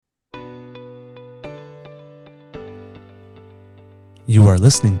You are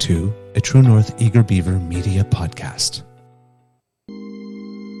listening to a True North Eager Beaver media podcast.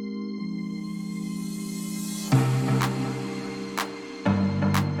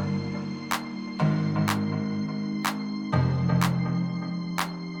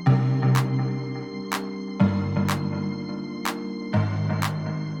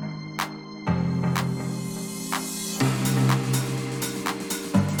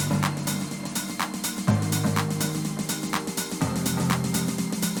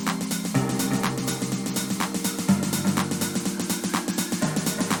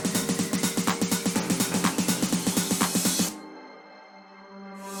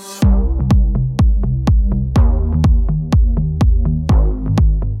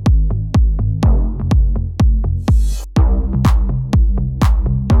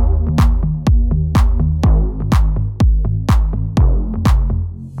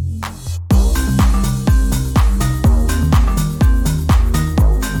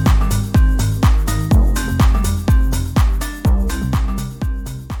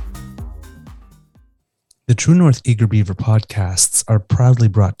 The True North Eager Beaver podcasts are proudly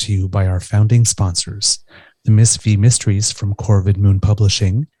brought to you by our founding sponsors, the Miss V Mysteries from Corvid Moon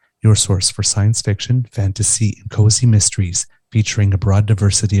Publishing, your source for science fiction, fantasy, and cozy mysteries featuring a broad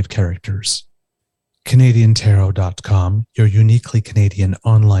diversity of characters. CanadianTarot.com, your uniquely Canadian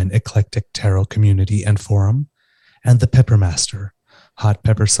online eclectic tarot community and forum, and the Peppermaster, hot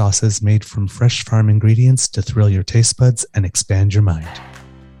pepper sauces made from fresh farm ingredients to thrill your taste buds and expand your mind.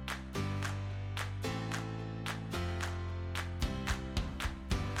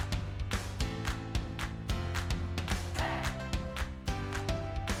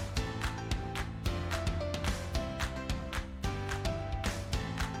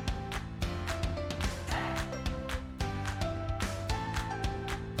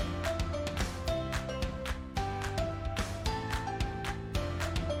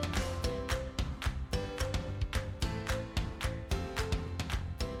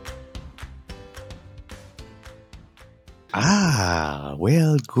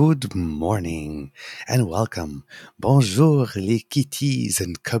 Well, good morning and welcome. Bonjour les kitties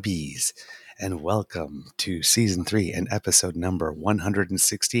and cubbies, and welcome to Season 3 and episode number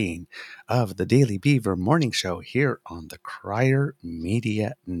 116 of the Daily Beaver Morning Show here on the Crier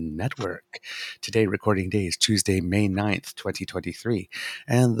Media Network. Today, recording day is Tuesday, May 9th, 2023,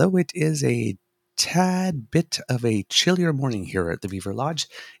 and though it is a tad bit of a chillier morning here at the Beaver Lodge,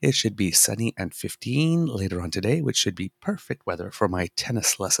 it should be sunny and 15 later on today, which should be perfect weather for my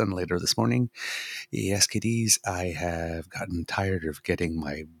tennis lesson later this morning. Yes, kiddies, I have gotten tired of getting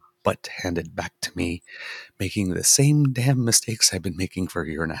my butt handed back to me, making the same damn mistakes I've been making for a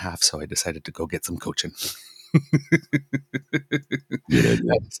year and a half, so I decided to go get some coaching. Good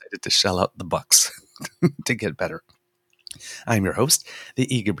idea. I decided to shell out the bucks to get better. I'm your host, the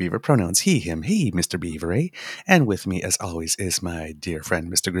Eager Beaver, pronouns he, him, he, Mr. Beaver, eh? And with me, as always, is my dear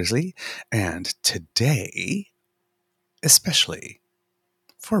friend, Mr. Grizzly. And today, especially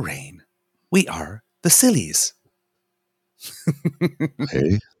for rain, we are the Sillies.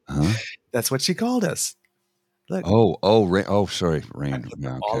 Hey, huh? That's what she called us. Look, rain. Oh, sorry, I rain. put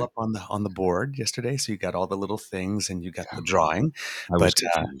Yeah, them okay. all up on the board yesterday, so you got all the little things and you got the drawing. I was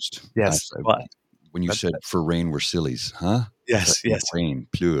But confused. yes, well, When you that- said for rain, we're sillies, huh? yes, yes, Rain,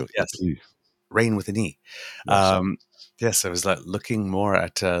 plur, yes. plur. Rain with an E. Yes. Yes, I was looking more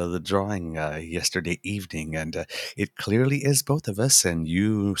at the drawing yesterday evening, and it clearly is both of us. And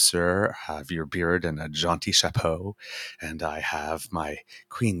you, sir, have your beard and a jaunty chapeau, and I have my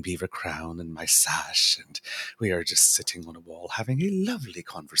Queen Beaver crown and my sash, and we are just sitting on a wall having a lovely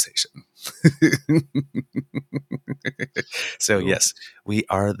conversation. So, Cool. yes, we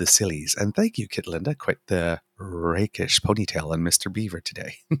are the Sillies. And thank you, Kit Linda. Quite the rakish ponytail on Mr. Beaver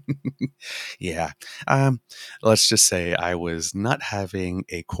today. Yeah. Let's just say I was not having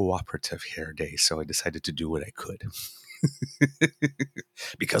a cooperative hair day, so I decided to do what I could.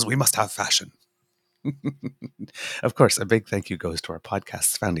 Because we must have fashion. Of course, a big thank you goes to our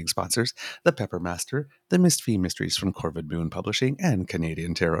podcast's founding sponsors, the Peppermaster, the Miss V Mysteries from Corvid Moon Publishing, and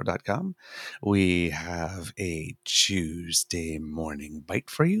CanadianTarot.com. We have a Tuesday morning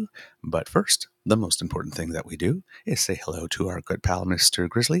bite for you, but first, the most important thing that we do is say hello to our good pal, Mr.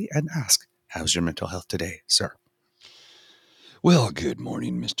 Grizzly, and ask, how's your mental health today, sir? Well, good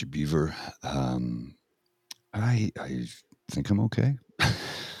morning, Mr. Beaver. I think I'm okay.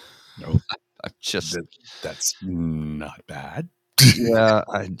 No, I'm just that's not bad. yeah.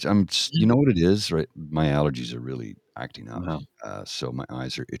 I'm. You know what it is, right? My allergies are really acting up. No. So my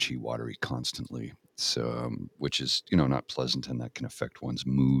eyes are itchy, watery constantly. So, which is not pleasant, and that can affect one's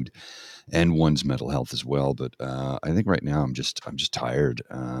mood and one's mental health as well. But I think right now I'm just tired.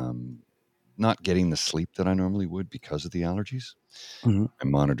 Not getting the sleep that I normally would because of the allergies. Mhm, My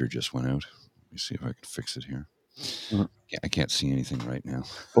monitor just went out. Let me see if I can fix it here. mhm. Yeah, I can't see anything right now.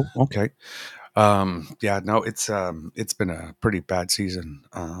 Oh, okay. Yeah, no, it's been a pretty bad season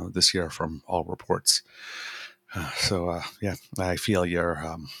this year from all reports. Yeah, I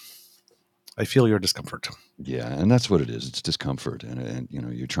feel your discomfort. Yeah, and that's what it is. It's discomfort, and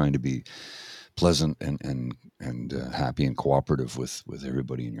you're trying to be pleasant and happy and cooperative with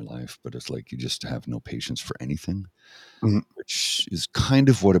everybody in your life, but it's like you just have no patience for anything, Mhm, which is kind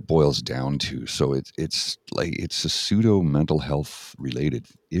of what it boils down to. So it's like it's a pseudo mental health related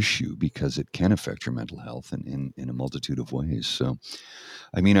issue because it can affect your mental health in a multitude of ways. So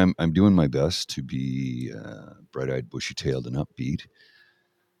I mean, I'm doing my best to be bright eyed, bushy tailed, and upbeat,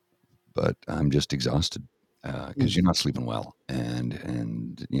 but I'm just exhausted because mhm. you're not sleeping well,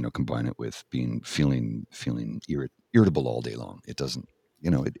 and combine it with feeling irritable all day long. It doesn't,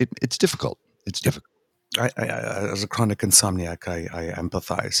 it's difficult. It's Yep. difficult. As a chronic insomniac, I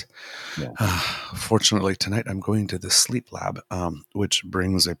empathize. Yeah. Fortunately, tonight I'm going to the sleep lab, which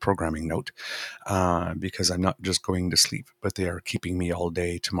brings a programming note because I'm not just going to sleep, but they are keeping me all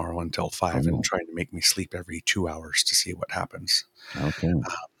day tomorrow until 5 and Oh, trying to make me sleep every 2 hours to see what happens. okay.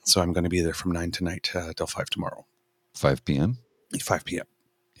 So I'm going to be there from 9 tonight till 5 tomorrow, 5 p.m. 5 p.m.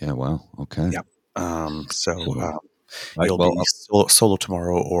 Yeah. Wow. Okay. Yep. So So, it'll well, be solo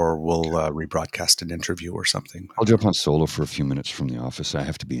tomorrow, or we'll rebroadcast an interview or something. I'll jump on solo for a few minutes from the office. I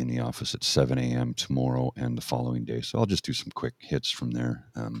have to be in the office at 7 a.m. tomorrow and the following day, so I'll just do some quick hits from there,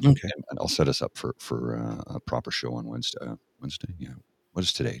 Okay. and I'll set us up for a proper show on Wednesday. Wednesday, yeah. What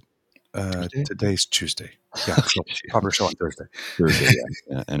is today? Tuesday. Today's Tuesday. Yeah. So proper show on Thursday. Thursday,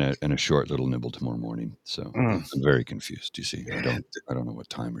 yeah, yeah, and a short little nibble tomorrow morning. So Mm. I'm very confused. You see, I don't know what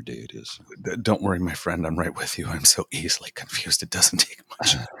time or day it is. Don't worry, my friend. I'm right with you. I'm so easily confused. It doesn't take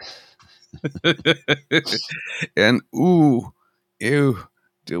much. And ew,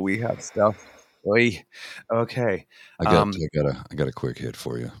 do we have stuff? Oy. Okay. I got Um, I got a quick hit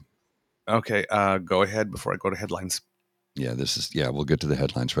for you. okay. Go ahead before I go to headlines. Yeah, we'll get to the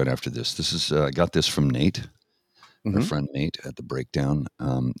headlines right after this. This is I got this from Nate, our Hmm. friend Nate at the Breakdown.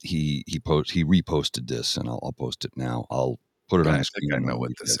 He reposted this, and I'll post it now. I'll put it on I the think screen I and know then what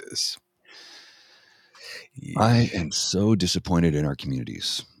read this it. is. I Yeah. am so disappointed in our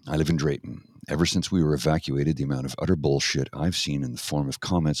communities. I live in Drayton. Ever since we were evacuated, the amount of utter bullshit I've seen in the form of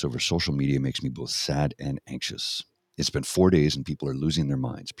comments over social media makes me both sad and anxious. It's been 4 days and people are losing their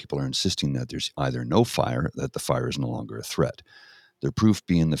minds. People are insisting that there's either no fire, that the fire is no longer a threat. Their proof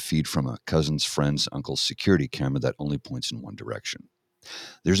being the feed from a cousin's friend's uncle's security camera that only points in one direction.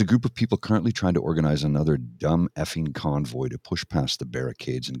 There's a group of people currently trying to organize another dumb effing convoy to push past the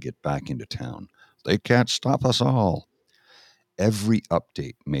barricades and get back into town. They can't stop us all. Every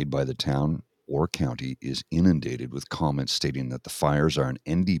update made by the town or county is inundated with comments stating that the fires are an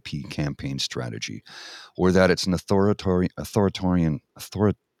NDP campaign strategy or that it's an authoritarian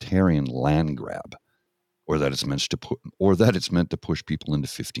land grab or that it's meant to push people into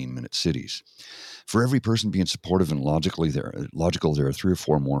 15-minute cities. For every person being supportive and logical, there are three or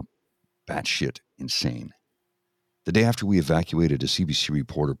four more batshit insane. The day after we evacuated, a CBC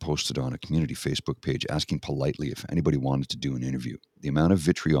reporter posted on a community Facebook page asking politely if anybody wanted to do an interview. The amount of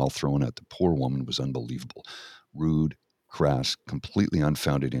vitriol thrown at the poor woman was unbelievable. Rude, crass, completely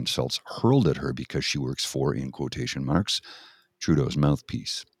unfounded insults hurled at her because she works for, in quotation marks, Trudeau's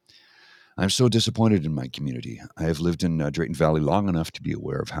mouthpiece. I'm so disappointed in my community. I have lived in Drayton Valley long enough to be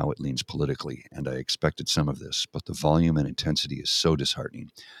aware of how it leans politically, and I expected some of this, but the volume and intensity is so disheartening.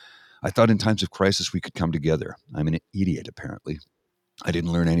 I thought in times of crisis we could come together. I'm an idiot, apparently. I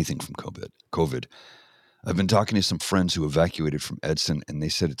didn't learn anything from COVID. I've been talking to some friends who evacuated from Edson, and they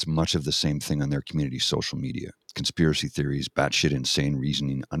said it's much of the same thing on their community social media. Conspiracy theories, batshit insane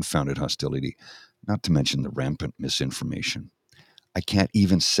reasoning, unfounded hostility, not to mention the rampant misinformation. I can't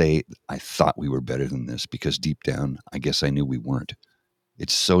even say I thought we were better than this because deep down, I guess I knew we weren't.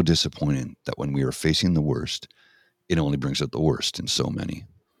 It's so disappointing that when we are facing the worst, it only brings out the worst in so many.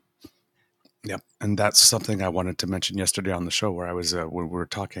 Yep. And that's something I wanted to mention yesterday on the show where we were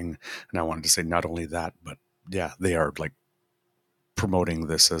talking, and I wanted to say not only that, but yeah, they are like promoting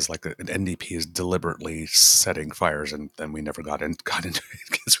this as like an NDP is deliberately setting fires, and then we never got into it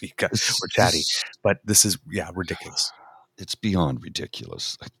because we're chatty. It's But this is ridiculous. it's beyond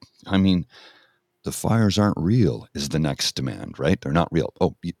ridiculous. I mean, The fires aren't real is the next demand, right? They're not real.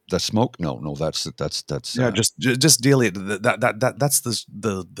 Oh, the smoke? No, that's Yeah, just deal it. That's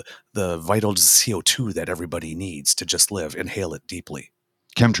the vital CO2 that everybody needs to just live. Inhale it deeply.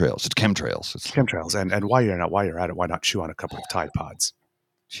 chemtrails. It's chemtrails. It's Chemtrails, and while you're at it, why not chew on a couple of Tide Pods?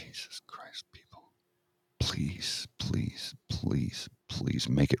 Jesus Christ, people. Please, please, please, please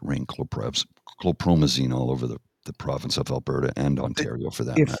make it rain chlorpromazine all over the province of Alberta and Ontario for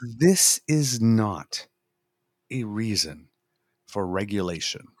that If matter. this is not a reason for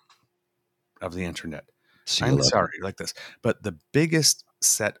regulation of the internet, I'm CLF. sorry, like this, but the biggest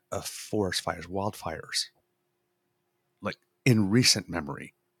set of forest fires, wildfires, like in recent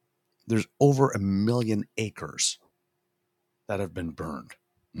memory, there's over 1 million acres that have been burned.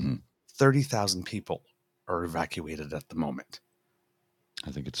 Mhm. 30,000 people are evacuated at the moment. I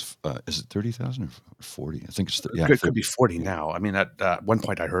think it's is it 30,000 or 40? I think it's Could be 40 now. I mean, at one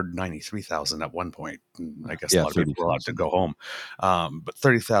point I heard 93,000 at one point. I guess a lot of people are allowed to 30,000. go home. But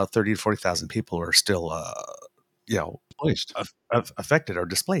 30,000, 30 to 40,000 people are still, Placed. affected or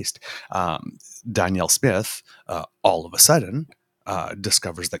displaced. Danielle Smith, all of a sudden,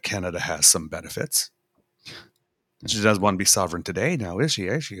 discovers that Canada has some benefits. She does want to be sovereign today. Now, is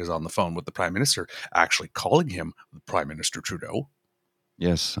she? She is on the phone with the Prime Minister, actually calling him Prime Minister Trudeau.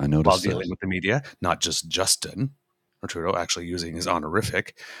 Yes, I While noticed dealing that. with the media, not just Justin or Trudeau, actually using his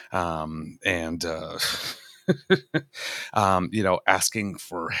honorific, and asking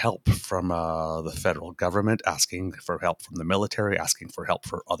for help from the federal government, asking for help from the military, asking for help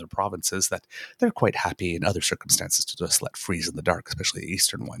for other provinces that they're quite happy in other circumstances to just let freeze in the dark, especially the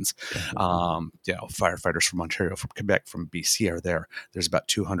eastern ones. Firefighters from Ontario, from Quebec, from BC are there. There's about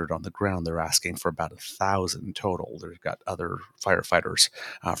 200 on the ground. They're asking for about 1,000 total. They've got other firefighters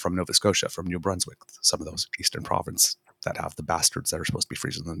from Nova Scotia, from New Brunswick, some of those eastern province that have the bastards that are supposed to be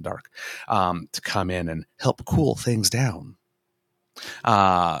freezing in the dark, to come in and help cool things down.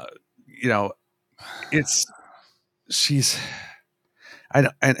 It's she's I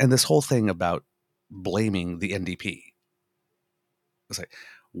know, and this whole thing about blaming the NDP. It's like,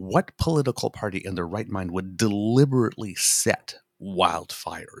 what political party in their right mind would deliberately set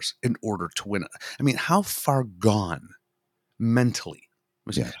wildfires in order to win? I mean, how far gone mentally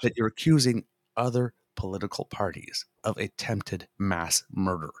Yes. that you're accusing other political parties of attempted mass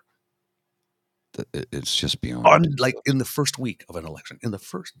murder It's just beyond on, like, ridiculous. in the first week of an election. In the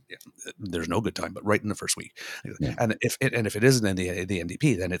first, there's no good time, but right in the first week. Yeah. And if it isn't in the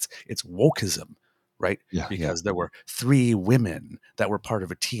NDP, then it's wokeism, right? Yeah. Because there were 3 women that were part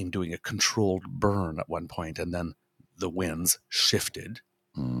of a team doing a controlled burn at one point, and then the winds shifted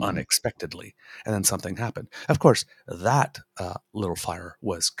unexpectedly, and then something happened. Of course, that little fire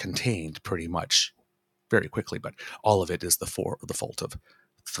was contained pretty much very quickly, but all of it is the fault of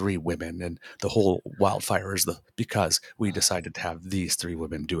 3 women, and the whole wildfire is because we decided to have these 3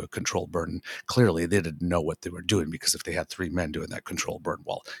 women do a controlled burn. Clearly, they didn't know what they were doing, because if they had 3 men doing that controlled burn,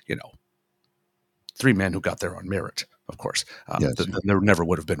 well, 3 men who got there on merit, of course, Yes. then there never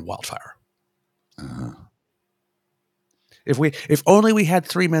would have been wildfire. Uh-huh. If only we had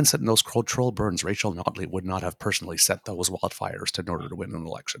 3 men setting those controlled burns, Rachel Notley would not have personally set those wildfires in order to win an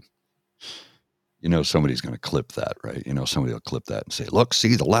election. Somebody's going to clip that, right? Somebody will clip that and say, look,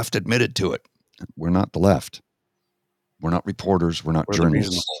 see, the left admitted to it. We're not the left. We're not reporters. We're not We're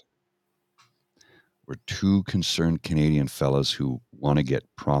journalists. We're 2 concerned Canadian fellas who want to get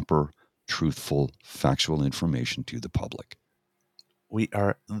proper, truthful, factual information to the public. We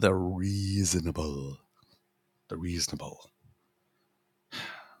are the reasonable. The reasonable.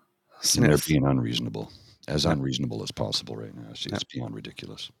 And they're Smith. being unreasonable. As unreasonable as possible right now. It's beyond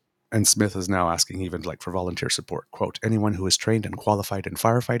ridiculous. And Smith is now asking even for volunteer support. Quote, anyone who is trained and qualified in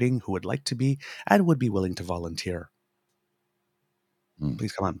firefighting who would like to be and would be willing to volunteer.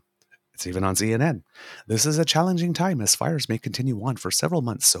 Please come on. It's even on CNN. This is a challenging time as fires may continue on for several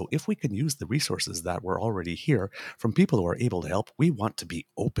months. So if we can use the resources that were already here from people who are able to help, we want to be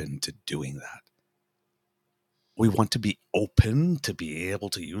open to doing that. We want to be open to be able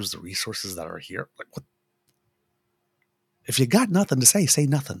to use the resources that are here. Like, what? If you got nothing to say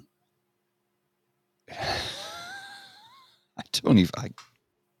nothing.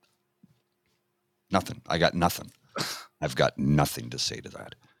 Nothing. I got nothing. I've got nothing to say to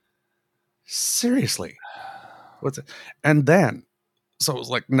that. Seriously. What's it? And then, so it was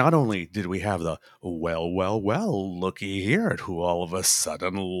like, not only did we have the, well, looky here at who all of a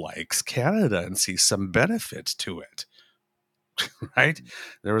sudden likes Canada and sees some benefit to it, right?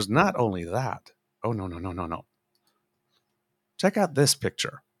 There was not only that. Oh, no. Check out this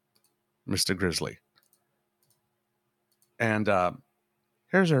picture, Mr. Grizzly. And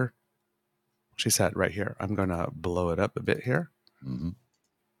here's her She said right here. I'm going to blow it up a bit here. Mm-hmm.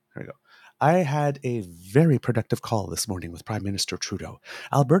 There we go. I had a very productive call this morning with Prime Minister Trudeau.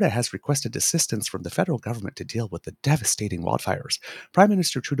 Alberta has requested assistance from the federal government to deal with the devastating wildfires. Prime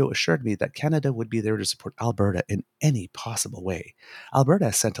Minister Trudeau assured me that Canada would be there to support Alberta in any possible way. Alberta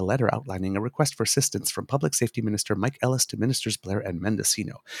has sent a letter outlining a request for assistance from Public Safety Minister Mike Ellis to Ministers Blair and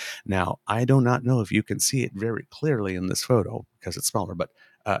Mendocino. Now, I do not know if you can see it very clearly in this photo because it's smaller, but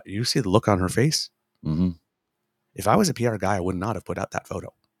you see the look on her face? Mm-hmm. If I was a PR guy, I would not have put out that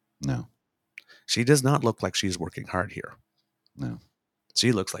photo. No. She does not look like she's working hard here. No.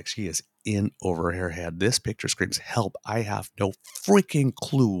 She looks like she is in over her head. This picture screams, help. I have no freaking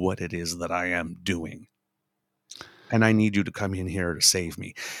clue what it is that I am doing. And I need you to come in here to save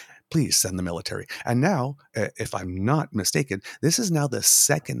me. Please send the military. And now, if I'm not mistaken, this is now the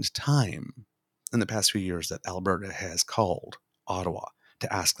second time in the past few years that Alberta has called Ottawa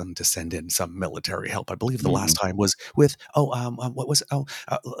to ask them to send in some military help. I believe the last time was with, what was it?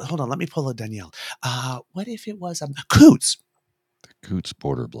 Hold on, let me pull a Danielle. What if it was Coots? The Coots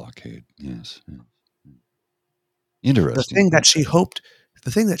border blockade. Yes. Yeah. The Interesting. thing that she hoped,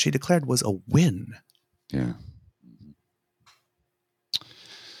 the thing that she declared was a win. Yeah.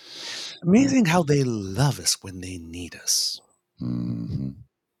 Amazing how they love us when they need us. Mm-hmm.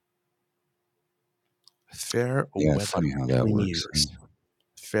 Fair Yeah, weather funny how that works. premiers.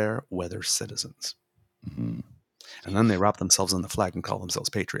 Fair weather citizens. Mm-hmm. And then they wrap themselves in the flag and call themselves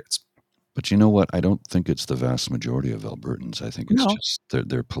patriots. But you know what? I don't think it's the vast majority of Albertans. I think it's No. just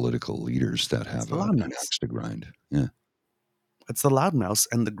their political leaders that have the an loudmouths. axe to grind. Yeah. It's the loudmouths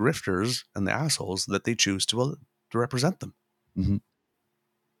and the grifters and the assholes that they choose to represent them. Mm-hmm.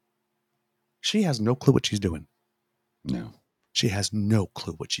 She has no clue what she's doing. No. She has no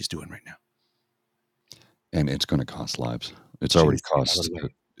clue what she's doing right now. And it's going to cost lives. It's She already needs to get out of cost. the way.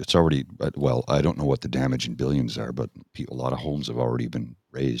 It's already, well, I don't know what the damage in billions are, but a lot of homes have already been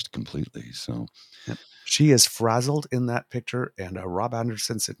razed completely. So Yep. She is frazzled in that picture, and Rob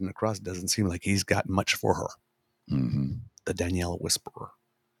Anderson sitting across doesn't seem like he's got much for her. mm-hmm. The Danielle Whisperer.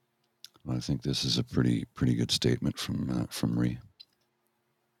 I think this is a pretty good statement from Rhee.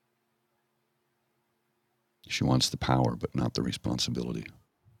 She wants the power, but not the responsibility.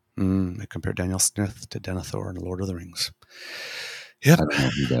 They compare Daniel Smith to Denethor in Lord of the Rings. Yep. I don't know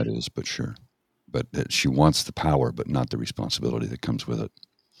who that is, but sure. But she wants the power, but not the responsibility that comes with it.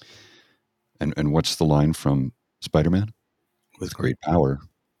 And what's the line from Spider-Man? With great power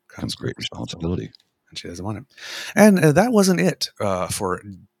comes great responsibility. responsibility. And she doesn't want it. And that wasn't it for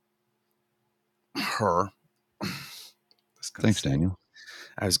her. Thanks, Daniel.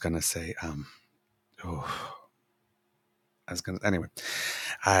 I was going to say, anyway,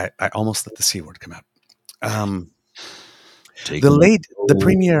 I almost let the C word come out. The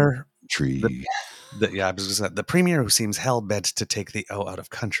premier, tree. I was just saying, the premier who seems hell bent to take the O out of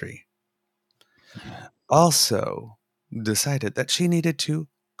country, Yeah. also decided that she needed to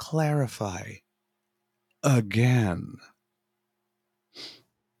clarify again.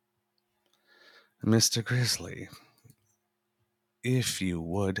 Mr. Grizzly, if you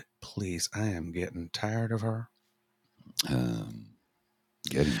would, please, I am getting tired of her.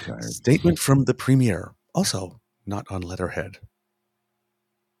 Getting tired. Statement from the premier, also not on letterhead.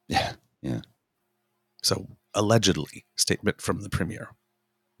 Yeah, yeah. So, allegedly, statement from the premier.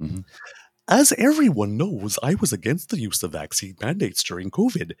 Mm-hmm. As everyone knows, I was against the use of vaccine mandates during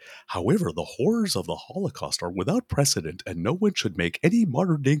COVID. However, the horrors of the Holocaust are without precedent, and no one should make any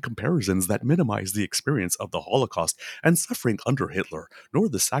modern-day comparisons that minimize the experience of the Holocaust and suffering under Hitler, nor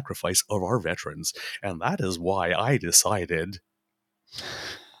the sacrifice of our veterans. And that is why I decided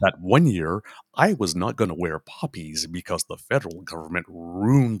that one year I was not going to wear poppies because the federal government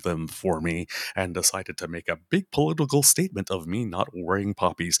ruined them for me and decided to make a big political statement of me not wearing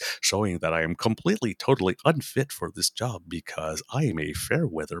poppies, showing that I am completely, totally unfit for this job because I am a fair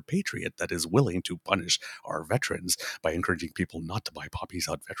weather patriot that is willing to punish our veterans by encouraging people not to buy poppies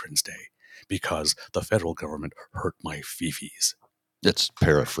on Veterans Day because the federal government hurt my fifis. That's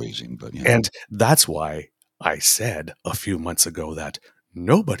paraphrasing, but yeah. And that's why I said a few months ago that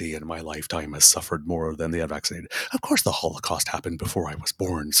nobody in my lifetime has suffered more than the unvaccinated. Of course, the Holocaust happened before I was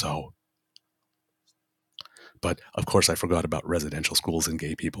born, so. But of course, I forgot about residential schools and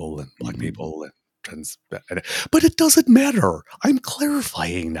gay people and black people and trans. But it doesn't matter. I'm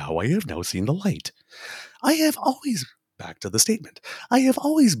clarifying now. I have now seen the light. I have always. Back to the statement. I have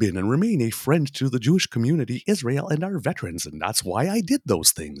always been and remain a friend to the Jewish community, Israel, and our veterans, and that's why I did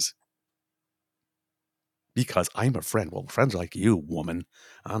those things. because I'm a friend. Well, friends like you, woman.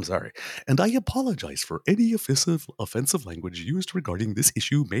 I'm sorry. And I apologize for any offensive language used regarding this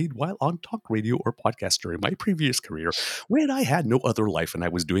issue made while on talk radio or podcast during my previous career when I had no other life and I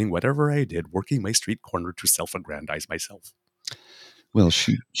was doing whatever I did, working my street corner to self-aggrandize myself. Well,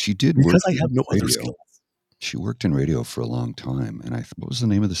 she did work Because I in have no other radio. skills. She worked in radio for a long time, and what was the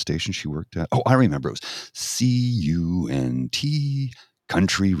name of the station she worked at? Oh, I remember. It was CUNT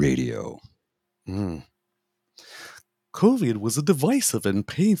Country Radio. Mm. COVID was a divisive and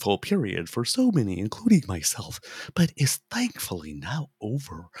painful period for so many, including myself, but is thankfully now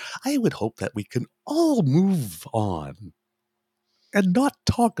over. I would hope that we can all move on and not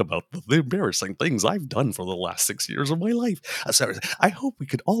talk about the embarrassing things I've done for the last 6 years of my life. Sorry, I hope we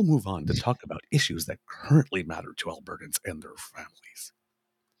could all move on to talk about issues that currently matter to Albertans and their families.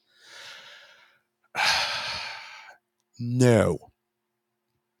 No.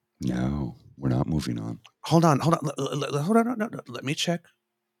 No, we're not moving on. Hold on. Hold on. No. Let me check.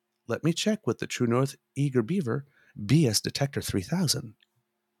 Let me check with the True North Eager Beaver BS Detector 3000.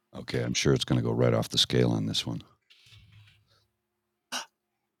 Okay, I'm sure it's going to go right off the scale on this one.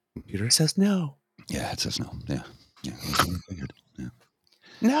 Computer says no. Yeah, it says no. Yeah. That's what I figured. Yeah.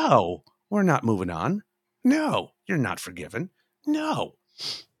 No, we're not moving on. No, you're not forgiven. No.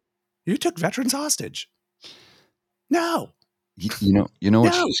 You took veterans hostage. No. You know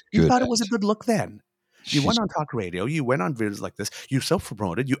what No. she's You good thought at? it was a good look then. You She's went on talk radio. You went on videos like this. You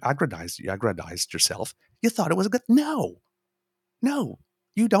self-promoted. You aggrandized yourself. You thought it was a good. No.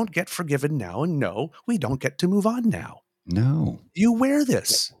 You don't get forgiven now, and no, we don't get to move on now. no. You wear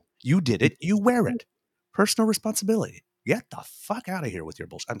this. You did it. You wear it. Personal responsibility. Get the fuck out of here with your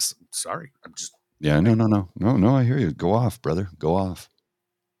bullshit. I'm sorry. I'm just. Yeah, no. I hear you. Go off, brother. Go off.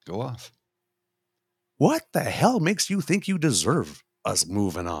 Go off. What the hell makes you think you deserve us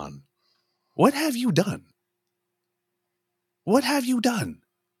moving on? What have you done? What have you done?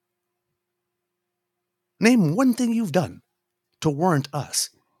 Name one thing you've done to warrant us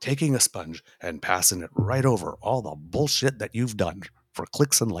taking a sponge and passing it right over all the bullshit that you've done for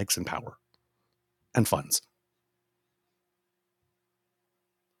clicks and likes and power and funds.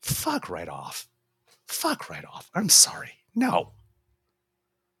 Fuck right off. Fuck right off. I'm sorry. No.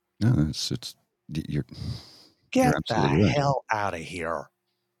 No, it's you're Get the absolutely right. hell out of here.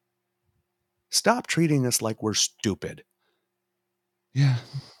 Stop treating us like we're stupid. Yeah.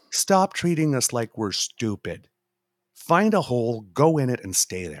 Stop treating us like we're stupid. Find a hole, go in it, and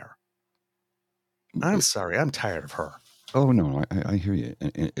stay there. I'm sorry. I'm tired of her. Oh no, I hear you.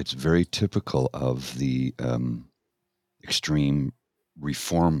 And it's very typical of the extreme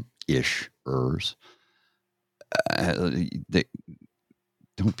reform-ish-ers. They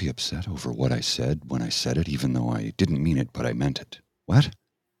don't be upset over what I said when I said it, even though I didn't mean it, but I meant it. What?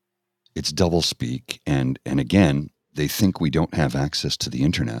 It's doublespeak, and again, they think we don't have access to the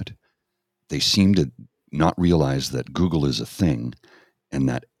internet. They seem to not realize that Google is a thing, and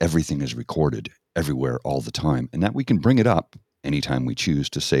that everything is recorded everywhere all the time, and that we can bring it up anytime we choose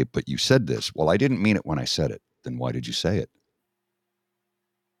to say, "But you said this." Well, I didn't mean it when I said it. Then why did you say it?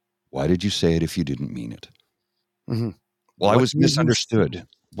 Why did you say it if you didn't mean it? Mm-hmm. Well, I was misunderstood.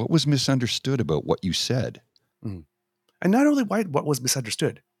 What was misunderstood about what you said? Mm-hmm. And not only what was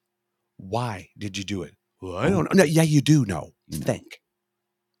misunderstood, why did you do it? Well, I don't know. No, yeah, you do know. Think.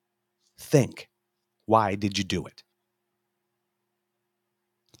 Why did you do it?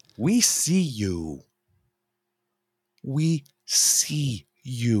 We see you. We see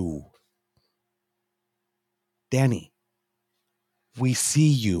you. Danny, we see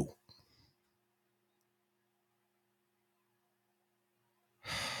you.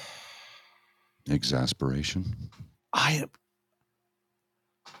 Exasperation.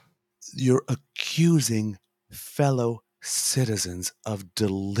 You're accusing fellow citizens of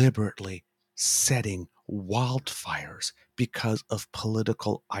deliberately setting wildfires because of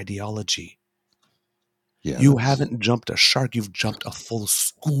political ideology. Yeah, you haven't jumped a shark. You've jumped a full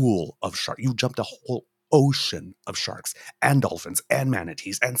school of sharks. You jumped a whole ocean of sharks and dolphins and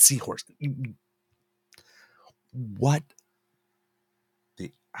manatees and seahorses. What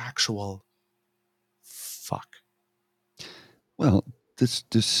the actual fuck? Well,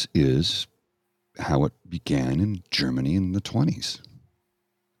 this is how it began in Germany in the 1920s,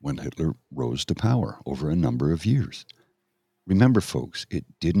 when Hitler rose to power over a number of years. Remember, folks, it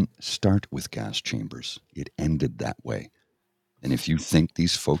didn't start with gas chambers. It ended that way. And if you think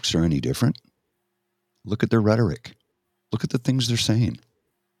these folks are any different, look at their rhetoric. Look at the things they're saying.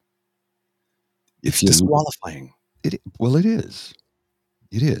 It's disqualifying. Well, it is.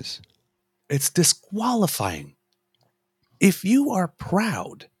 It is. It's disqualifying. If you are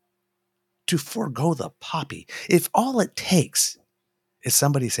proud to forego the poppy. If all it takes is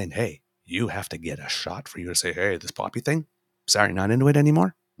somebody saying, hey, you have to get a shot for you to say, hey, this poppy thing, sorry, not into it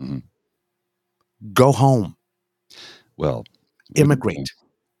anymore. Mm-hmm. Go home. Well, immigrate.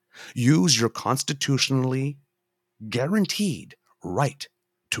 Use your constitutionally guaranteed right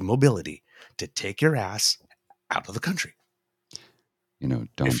to mobility to take your ass out of the country. You know,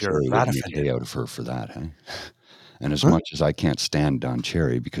 Don If you're Cherry would that make offended. hay out of her for that, huh? And as Huh? much as I can't stand Don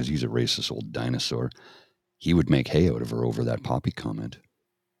Cherry because he's a racist old dinosaur, he would make hay out of her over that poppy comment,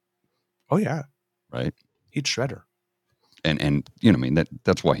 Oh, yeah. right? He'd shred her. And you know, I mean,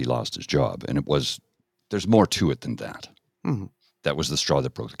 that's why he lost his job. And there's more to it than that. Mm-hmm. That was the straw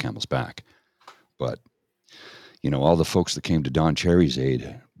that broke the camel's back. But, you know, all the folks that came to Don Cherry's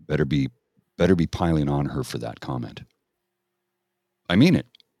aid better be piling on her for that comment. I mean it.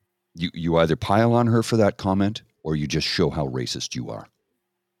 You either pile on her for that comment or you just show how racist you are.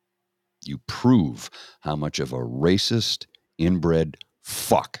 You prove how much of a racist, inbred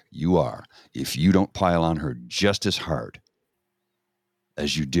fuck you are if you don't pile on her just as hard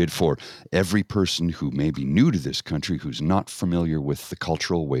as you did for every person who may be new to this country who's not familiar with the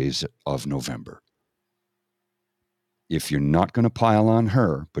cultural ways of November. If you're not going to pile on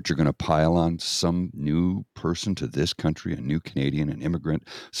her, but you're going to pile on some new person to this country, a new Canadian, an immigrant,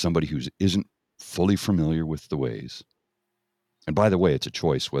 somebody who isn't fully familiar with the ways. And by the way, it's a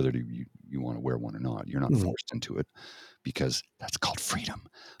choice whether you want to wear one or not. You're not forced into it because that's called freedom.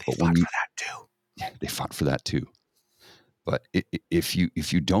 They fought for that too. Yeah, they fought for that too. But if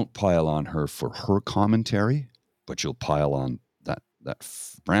you don't pile on her for her commentary, but you'll pile on that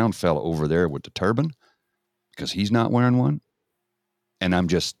brown fella over there with the turban because he's not wearing one, and I'm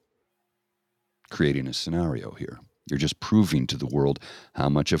just creating a scenario here. You're just proving to the world how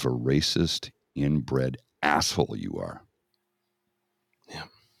much of a racist, inbred asshole you are. Yeah.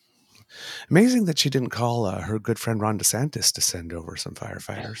 Amazing that she didn't call her good friend Ron DeSantis to send over some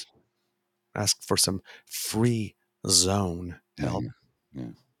firefighters. Ask for some free zone help. Yeah.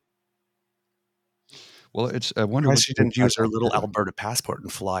 Well, it's I wonder Why what she didn't use her little Alberta passport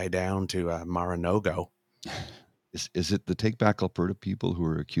and fly down to Maranogo. Is it the Take Back Alberta people who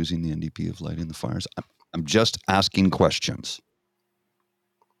are accusing the NDP of lighting the fires? I'm just asking questions.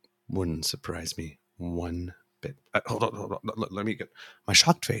 Wouldn't surprise me one bit. Hold on. Let me get my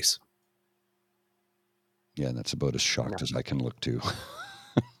shocked face. Yeah, that's about as shocked as I can look to.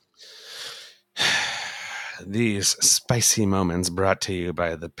 These spicy moments brought to you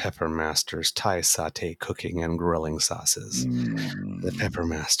by the Pepper Master's Thai Sauté Cooking and Grilling Sauces. The Pepper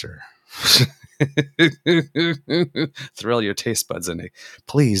Master. Thrill your taste buds in it.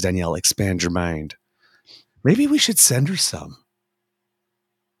 Please, Danielle, expand your mind. Maybe we should send her some.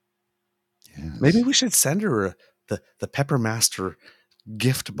 Yes. Maybe we should send her the Pepper Master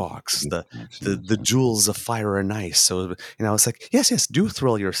gift box, the jewels of fire and ice. So, you know, it's like, yes, do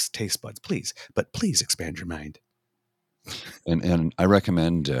thrill your taste buds, please, but please expand your mind. And I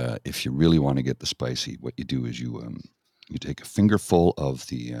recommend if you really want to get the spicy, what you do is you take a fingerful of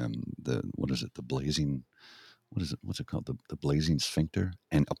the what is it, the blazing, what's it called, the blazing sphincter,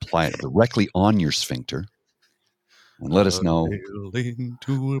 and apply it directly on your sphincter, and let us know. I fell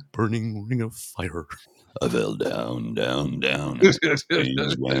into a burning ring of fire. I fell down, as the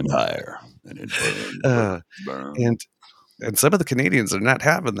flames went higher, and it burned. And some of the Canadians are not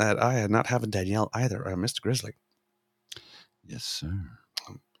having that. I am not having Danielle either, Mr. Grizzly. Yes, sir.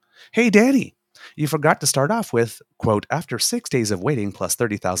 Hey, Danny, you forgot to start off with, quote, after 6 days of waiting plus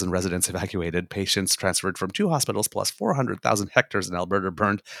 30,000 residents evacuated, patients transferred from 2 hospitals plus 400,000 hectares in Alberta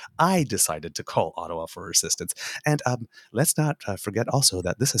burned, I decided to call Ottawa for assistance. And let's not forget also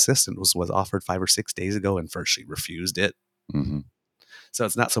that this assistance was offered 5 or 6 days ago, and first she refused it. Mm-hmm. So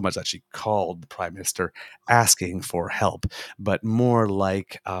it's not so much that she called the prime minister asking for help, but more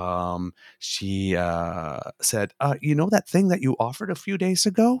like she said, you know, that thing that you offered a few days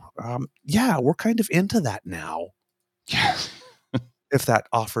ago? Yeah, we're kind of into that now. Yeah. If that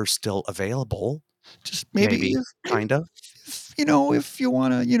offer's still available. Just maybe kind of. If you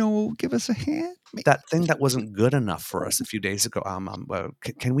want to, give us a hand. That thing that wasn't good enough for us a few days ago.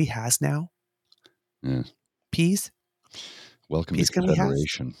 Can we has now? Yeah. Peas? Welcome Peas, to can we has?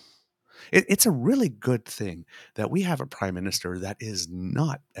 Confederation. It's a really good thing that we have a prime minister that is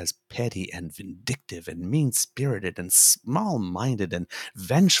not as petty and vindictive and mean-spirited and small-minded and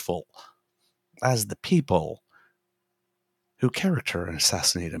vengeful as the people who character and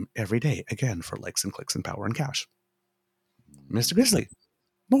assassinate him every day, again, for likes and clicks and power and cash. Mr. Grizzly,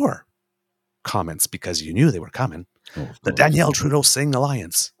 more comments because you knew they were coming. The Danielle Trudeau Singh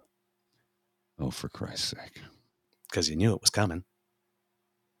Alliance. Oh, for Christ's sake. Because you knew it was coming.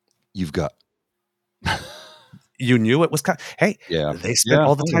 You've got You knew it was coming. Hey, yeah. they spent Yeah,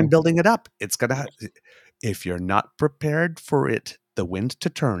 all the I time know. building it up. It's gonna. If you're not prepared for it, the wind to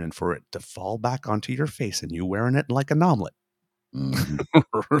turn and for it to fall back onto your face, and you wearing it like an omelet, Mhm.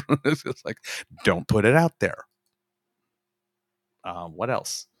 it's just like, don't put it out there. What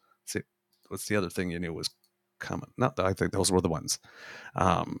else? See, what's the other thing you knew was coming? No, I think those were the ones.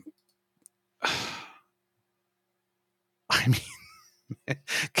 Um, I mean,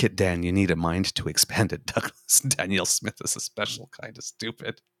 Kid Dan, you need a mind to expand it. Douglas Danielle Smith is a special kind of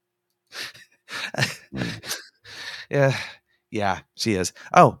stupid. Mm. Yeah, yeah, she is.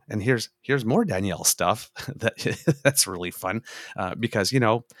 Oh, and here's more Danielle stuff that's really fun because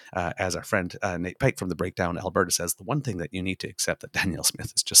as our friend Nate Pike from the Breakdown Alberta says, the one thing that you need to accept that Danielle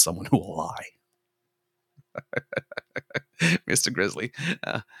Smith is just someone who will lie. Mr. Grizzly,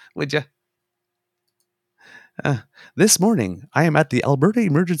 would you? Uh, this morning, I am at the Alberta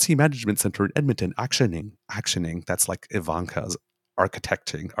Emergency Management Center in Edmonton, actioning. That's like Ivanka's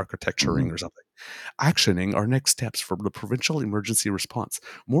architecturing Mhm. or something. Actioning our next steps for the provincial emergency response.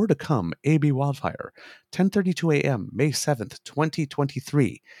 More to come. AB wildfire, 10:32 a.m., May 7th,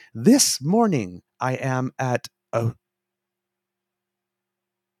 2023. This morning, I am at.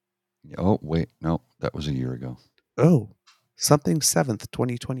 Oh, wait. No, that was a year ago. Something 7th,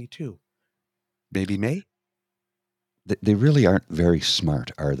 2022. Maybe May. They really aren't very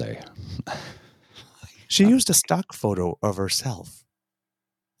smart, are they? She used a stock photo of herself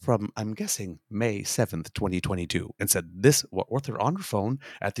from, I'm guessing, May 7th, 2022, and said this with her on her phone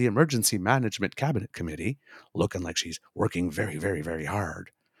at the Emergency Management Cabinet Committee, looking like she's working very, very, very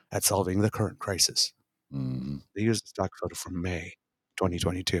hard at solving the current crisis. Mhm. They used a stock photo from May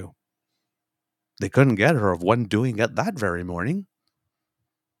 2022. They couldn't get her of one doing it that very morning.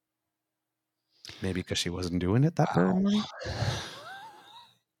 Maybe because she wasn't doing it that very Wow. morning.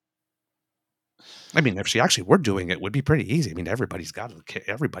 I mean, if she actually were doing it, would be pretty easy. I mean, everybody's got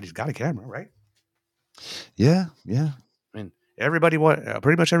a camera, right? Yeah, yeah. I mean,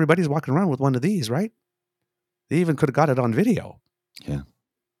 pretty much everybody's walking around with one of these, right? They even could have got it on video. Yeah.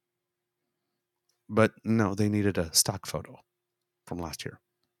 But no, they needed a stock photo from last year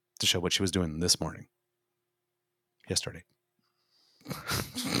to show what she was doing this morning, yesterday.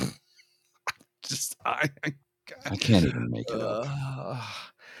 Just I can't even make it up. uh,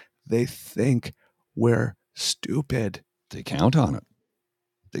 they think we're stupid. They count on it.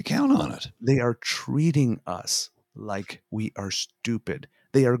 They count on it. They are treating us like we are stupid.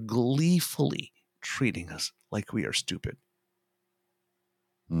 They are gleefully treating us like we are stupid.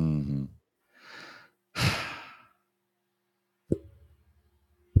 Mhm.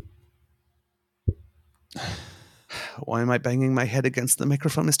 Why am I banging my head against the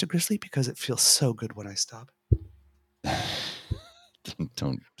microphone, Mr. Grizzly? Because it feels so good when I stop.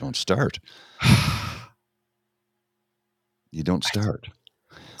 Don't start. You don't start.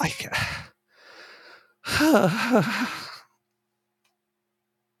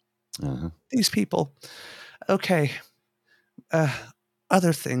 Uh-huh. These people. Okay.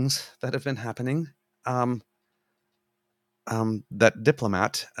 Other things that have been happening. That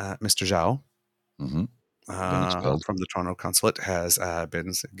diplomat, Mr. Zhao, Mhm. Been expelled. from the Toronto consulate, has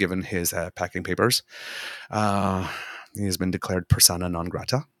been given his packing papers. Uh, he has been declared persona non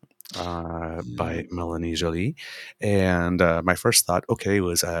grata Yeah. by Melanie Joly. And my first thought, okay,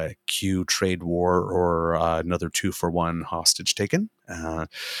 was a Q trade war or another 2-for-1 hostage taken.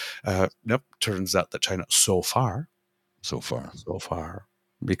 Nope. Turns out that China, So far. so far,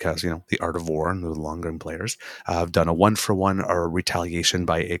 because the art of war and the long-game players have done a 1-for-1 or retaliation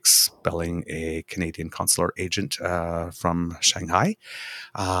by expelling a Canadian consular agent from Shanghai.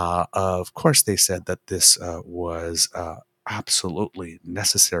 Of course, they said that this was absolutely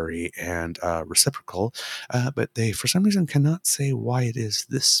necessary and reciprocal, but they, for some reason, cannot say why it is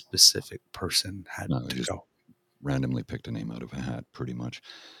this specific person had No, we to just go. randomly picked a name out of a hat, pretty much.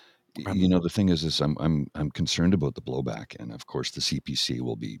 Um, The thing is I'm concerned about the blowback, and of course the CPC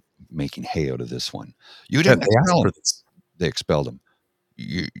will be making hay out of this one. You they didn't asked expel for him. this. They expelled him.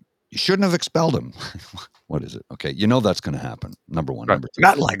 You shouldn't have expelled him. What is it? Okay, that's going to happen. Number one, number two.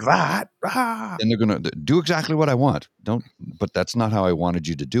 Not like that. Ah. Then they're going to do exactly what I want. Don't. But that's not how I wanted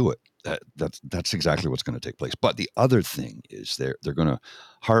you to do it. That's exactly what's going to take place. But the other thing is they're going to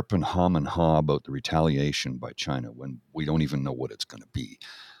harp and hum and haw about the retaliation by China when we don't even know what it's going to be.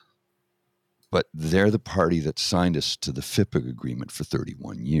 But they're the party that signed us to the FIPA agreement for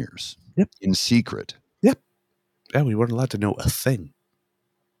 31 years. Yep. In secret. Yep. Yeah, we weren't allowed to know a thing.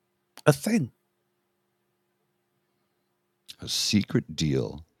 A thing. A secret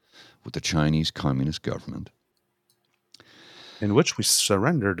deal with the Chinese Communist government in which we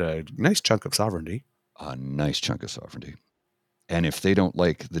surrendered a nice chunk of sovereignty. A nice chunk of sovereignty. And if they don't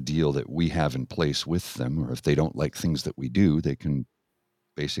like the deal that we have in place with them, or if they don't like things that we do, they can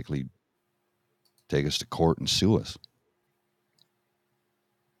basically take us to court and sue us.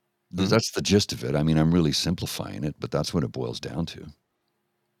 Mhm. That's the gist of it. I mean, I'm really simplifying it, but that's what it boils down to.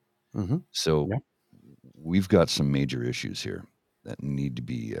 Mm-hmm. So Yeah. we've got some major issues here that need to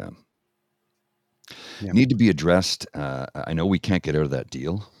be addressed. I know we can't get out of that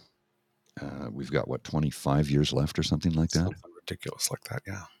deal. We've got 25 years left or something like that. Something ridiculous like that.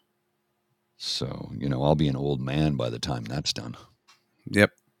 Yeah. So I'll be an old man by the time that's done.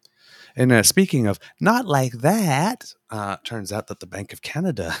 Yep. And speaking of not like that, turns out that the Bank of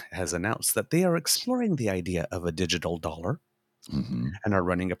Canada has announced that they are exploring the idea of a digital dollar Mm-hmm. and are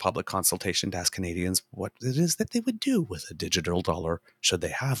running a public consultation to ask Canadians what it is that they would do with a digital dollar should they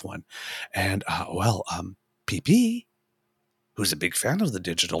have one. And, PP, who's a big fan of the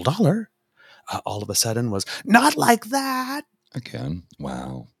digital dollar, all of a sudden was not like that. Again,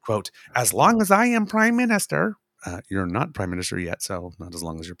 wow. Quote, as long as I am prime minister, you're not prime minister yet, so not as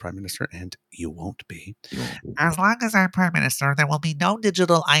long as you're prime minister, and you won't be. As long as I'm prime minister, there will be no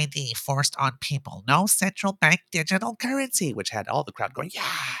digital ID forced on people. No central bank digital currency. Which had all the crowd going, yeah,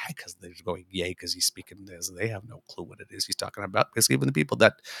 because they're going, yay, because he's speaking this. They have no clue what it is he's talking about. Because even the people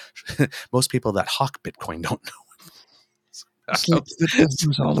that, most people that hawk Bitcoin don't know. It's like it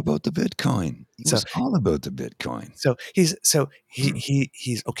was all about the Bitcoin. It was all about the Bitcoin. So he's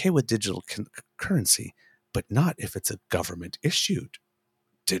okay with digital currency, but not if it's a government issued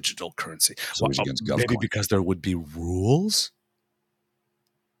digital currency. So he's against GovCoin. Maybe because there would be rules.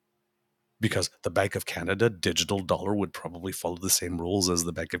 Because the Bank of Canada digital dollar would probably follow the same rules as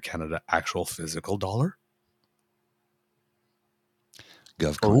the Bank of Canada actual physical dollar.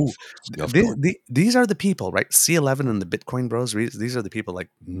 GovCoin. These are the people, right? C11 and the Bitcoin bros. These are the people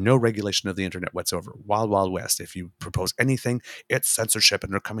like no regulation of the internet whatsoever. Wild, wild west. If you propose anything, it's censorship,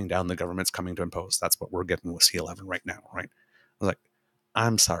 and they're coming down. The government's coming to impose. That's what we're getting with C11 right now, right? I was like,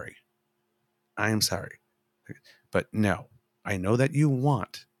 I'm sorry, but no, I know that you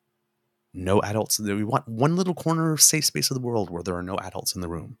want no adults. We want one little corner of safe space of the world where there are no adults in the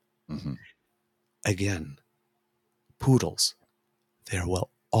room. Mm-hmm. Again, poodles. There will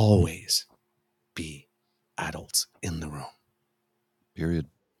always be adults in the room. Period.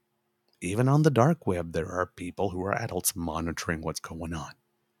 Even on the dark web, there are people who are adults monitoring what's going on.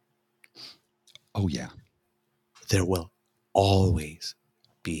 Oh, yeah. There will always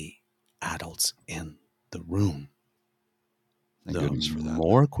be adults in the room. Thank goodness for that. The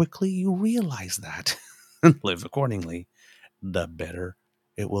more quickly you realize that and live accordingly, the better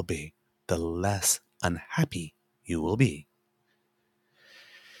it will be. The less unhappy you will be.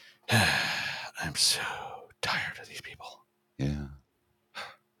 I'm so tired of these people. Yeah.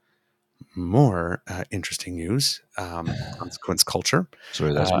 More interesting news, consequence culture.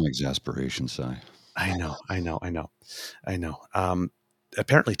 Sorry, that's my exasperation sigh. I know.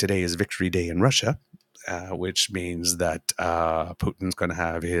 Apparently today is Victory Day in Russia, which means that Putin's going to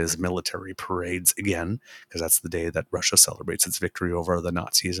have his military parades again, because that's the day that Russia celebrates its victory over the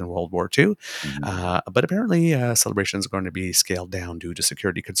Nazis in World War II. Mm-hmm. But apparently celebrations are going to be scaled down due to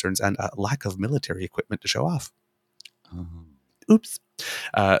security concerns and lack of military equipment to show off. Oops.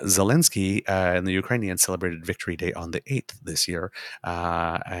 Zelensky and the Ukrainians celebrated Victory Day on the 8th this year,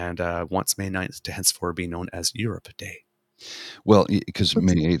 and wants May 9th to henceforth be known as Europe Day. Well, because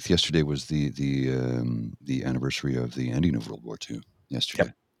May 8th, yesterday was the anniversary of the ending of World War II. Yesterday.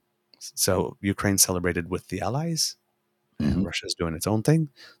 Yep. So Ukraine celebrated with the Allies, and Russia's doing its own thing,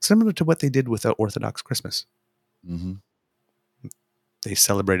 similar to what they did with the Orthodox Christmas. Mm-hmm. They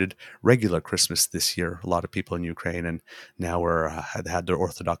celebrated regular Christmas this year. A lot of people in Ukraine, and now had their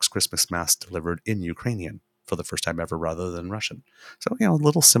Orthodox Christmas Mass delivered in Ukrainian for the first time ever, rather than Russian. So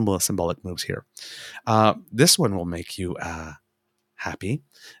little symbolic moves here. This one will make you happy.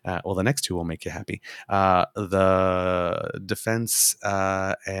 The next two will make you happy. The defense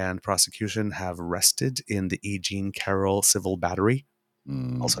and prosecution have rested in the E. Jean Carroll civil battery,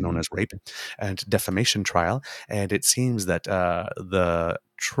 also known as rape, and defamation trial. And it seems that the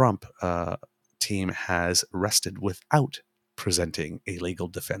Trump team has rested without presenting a legal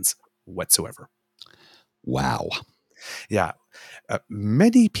defense whatsoever. Wow. Yeah.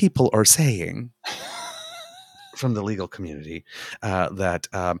 Many people are saying from the legal community that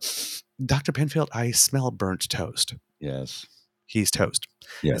Dr. Penfield, I smell burnt toast. Yes. He's toast.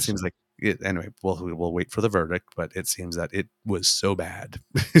 Yes. It seems like anyway, we'll wait for the verdict, but it seems that it was so bad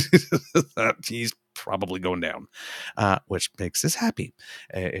that he's probably going down, which makes us happy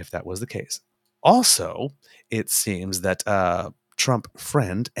if that was the case. Also, it seems that Trump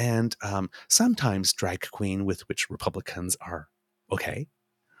friend and sometimes drag queen with which Republicans are okay,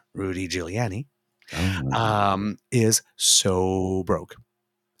 Rudy Giuliani, is so broke.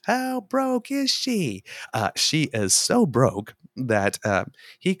 How broke is she? She is so broke that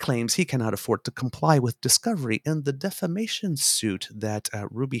he claims he cannot afford to comply with discovery in the defamation suit that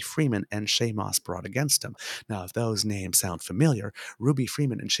Ruby Freeman and Shay Moss brought against him. Now, if those names sound familiar, Ruby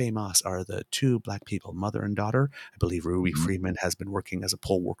Freeman and Shay Moss are the two black people, mother and daughter. I believe Ruby Mhm. Freeman has been working as a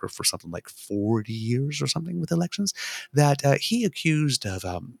poll worker for something like 40 years or something with elections, that he accused of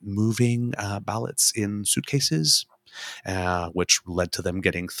moving ballots in suitcases, which led to them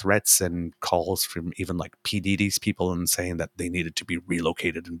getting threats and calls from even like P. Diddy's people and saying that they needed to be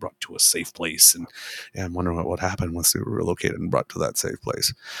relocated and brought to a safe place. And I'm wondering what happened once they were relocated and brought to that safe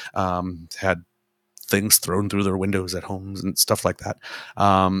place. Had things thrown through their windows at homes and stuff like that.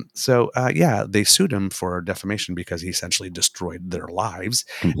 Yeah, they sued him for defamation because he essentially destroyed their lives.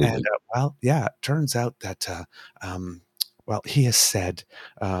 And Completely. turns out that he has said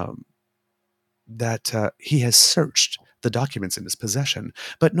that he has searched the documents in his possession,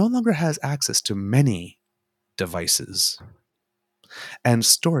 but no longer has access to many devices and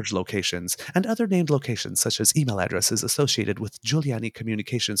storage locations and other named locations, such as email addresses associated with Giuliani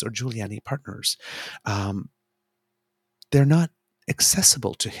Communications or Giuliani Partners. Um, they're not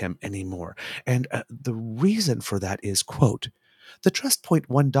accessible to him anymore. And the reason for that is, quote, the Trust Point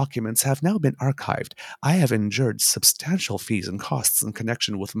 1 documents have now been archived. I have endured substantial fees and costs in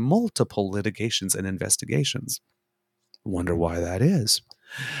connection with multiple litigations and investigations. Wonder why that is.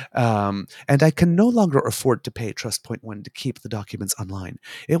 And I can no longer afford to pay Trust Point 1 to keep the documents online.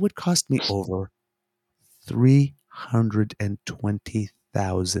 It would cost me over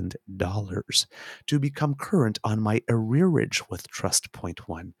 $320,000 to become current on my arrearage with Trust Point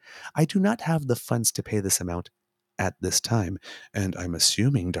 1. I do not have the funds to pay this amount at this time, and I'm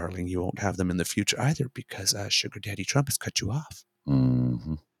assuming, darling, you won't have them in the future either because Sugar Daddy Trump has cut you off.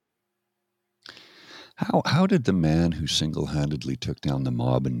 Mhm. How did the man who single-handedly took down the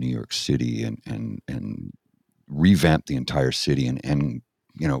mob in New York City and revamped the entire city and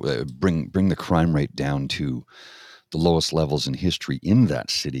bring the crime rate down to the lowest levels in history in that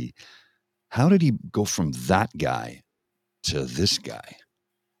city, how did he go from that guy to this guy?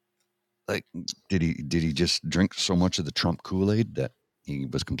 Like, did he just drink so much of the Trump Kool-Aid that he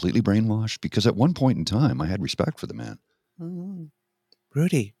was completely brainwashed? Because at one point in time, I had respect for the man.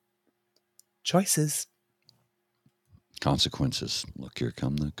 Rudy, choices. Consequences. Look, here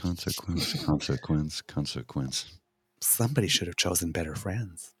come the consequence. Consequence. Somebody should have chosen better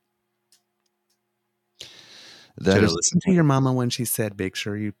friends. That Should have is listened to your mama when she said, make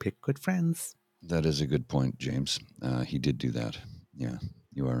sure you pick good friends. that is a good point, James. He did do that. Yeah,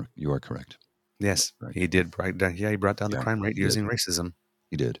 you are correct. Yes, Right. he did. He brought down the Yeah, crime rate he did. using racism.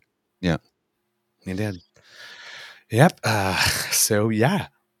 He did. Yeah. He did. Yep.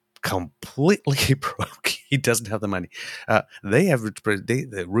 Completely broke. He doesn't have the money.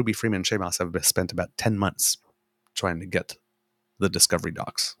 The Ruby Freeman and Shamos have spent about 10 months trying to get the discovery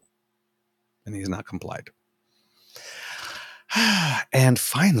docs, and he's not complied. And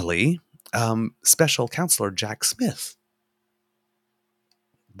finally, Special Counselor Jack Smith,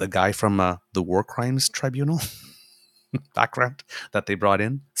 the guy from the War Crimes Tribunal background that they brought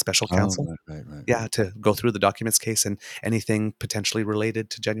in, special Oh, counsel. right. Yeah, to go through the documents case and anything potentially related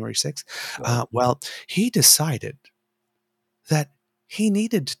to January 6th. He decided that he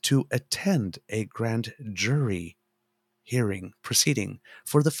needed to attend a grand jury hearing proceeding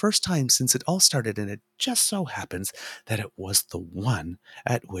for the first time since it all started, and it just so happens that it was the one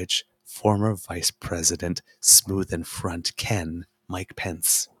at which former Vice President Smooth and Front Ken Mike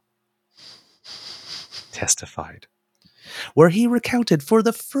Pence testified, where he recounted for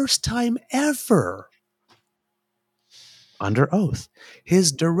the first time ever under oath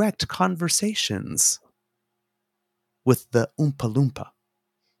his direct conversations with the Oompa Loompa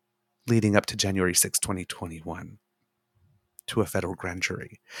leading up to January 6, 2021, to a federal grand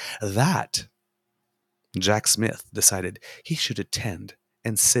jury. That Jack Smith decided he should attend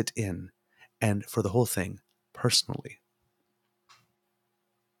and sit in, and for the whole thing, personally.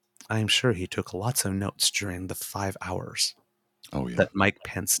 I'm sure he took lots of notes during the 5 hours Oh yeah. that Mike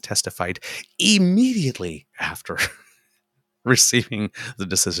Pence testified immediately after receiving the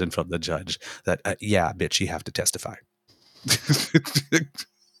decision from the judge that, yeah, bitch, you have to testify.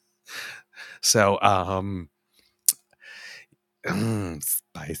 So,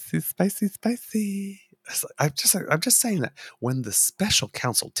 spicy. I'm just saying that when the special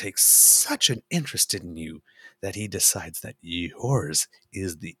counsel takes such an interest in you that he decides that yours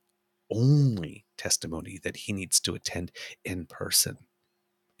is the only testimony that he needs to attend in person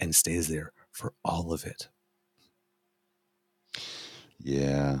and stays there for all of it.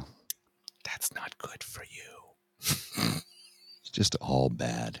 Yeah, That's not good for you. it's just all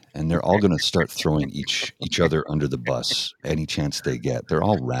bad, and they're all going to start throwing each other under the bus any chance they get. They're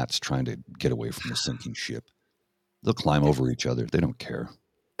all rats trying to get away from the sinking ship. They'll climb over each other. They don't care.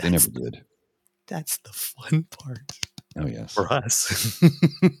 They That's never did. That's the fun part Oh yes. for us.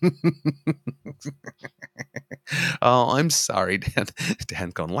 Oh, I'm sorry, Dan.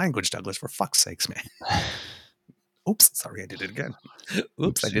 Dan going language, Douglas, for fuck's sakes, man. Oops, sorry, I did it again.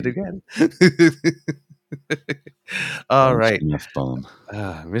 Oops, I did it again. All That's right, an F-bomb.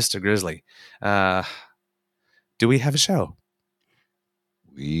 Mr. Grizzly. Do we have a show?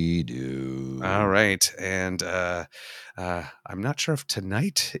 We do. All right, and I'm not sure if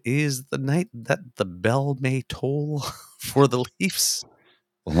tonight is the night that the bell may toll for the Leafs.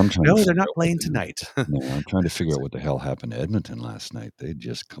 Well, I'm trying to No, they're figure not out playing tonight. no, I'm trying to figure out what the hell happened to Edmonton last night. They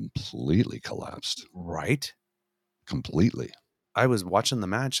just completely collapsed. Right? Completely. I was watching the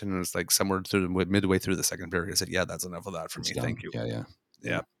match and it was like somewhere through midway through the second period. I said, "Yeah, that's enough of that for It's me. done. Thank you." Yeah.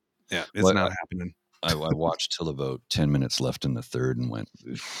 Yeah, yeah, it's Well, not happening. I watched till about 10 minutes left in the third and went,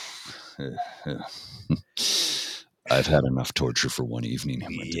 I've had enough torture for one evening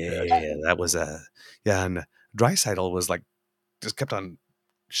and went to bed. Yeah, that was yeah, and Draisaitl was like just kept on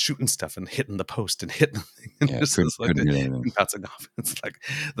shooting stuff and hitting the post and hitting the thing, and Yeah, this couldn't, is like couldn't do anything. bouncing off. It's like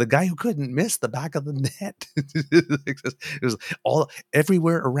the guy who couldn't miss the back of the net. It was all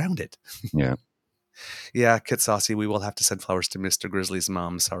everywhere around it. Yeah. Yeah, Kit Saucy, we will have to send flowers to Mr. Grizzly's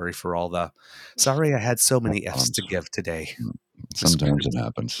mom. Sorry for all the. Sorry, I had so many F's to give today. Sometimes it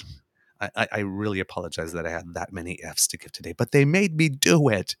happens. I really apologize that I had that many F's to give today, but they made me do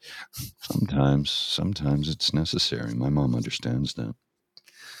it. Sometimes it's necessary. My mom understands that.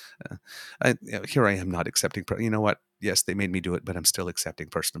 Here I am not accepting. You know what? Yes, they made me do it, but I'm still accepting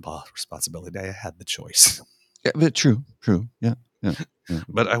personal responsibility. I had the choice, Yeah, but true. Yeah.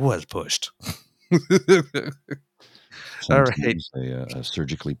 but I was pushed. All right. Sometimes a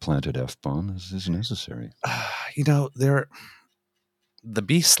surgically planted F-bomb is necessary. You know, the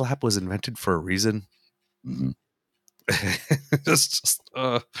B slap was invented for a reason. Mhm. It's just,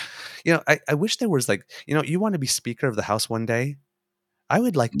 you know, I wish there was like, you know, you want to be Speaker of the House one day. I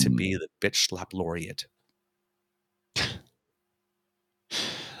would like to be the bitch slap laureate.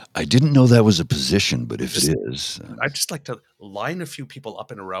 I didn't know that was a position, but if it is, I'd just like to line a few people up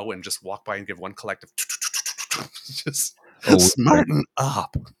in a row and just walk by and give one collective, just smarten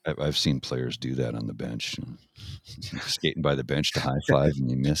up. I've seen players do that on the bench, skating by the bench to high five, and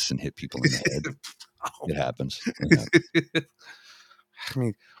you miss and hit people in the head. It happens. I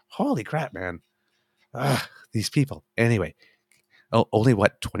mean, holy crap, man! These people. Anyway, only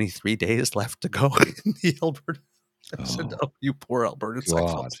what 23 days left to go in the Alberta. Oh, you poor Albertans! I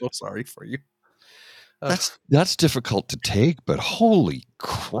felt so sorry for you. That's difficult to take, but holy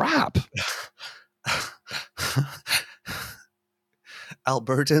crap!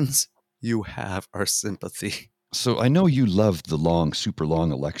 Albertans, you have our sympathy. So I know you love the super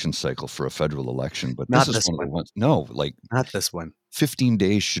long election cycle for a federal election, but Not this is this one of one. the ones. No, like Not this one. 15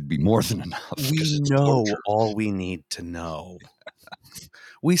 days should be more than enough. We know all we need to know.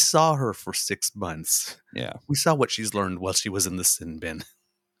 We saw her for 6 months. Yeah. We saw what she's learned while she was in the sin bin.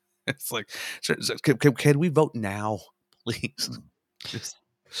 It's like, can we vote now, please?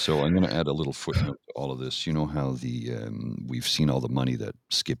 So I'm going to add a little footnote to all of this. You know how we've seen all the money that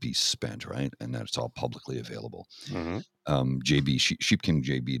Skippy spent, right? And that's all publicly available. Mm-hmm. JB, Sheep King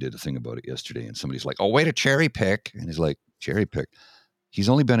JB did a thing about it yesterday, and somebody's like, "Oh, way to cherry pick," and he's like, "Cherry pick." He's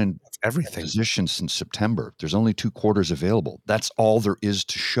only been in everything position since September. There's only 2 quarters available. That's all there is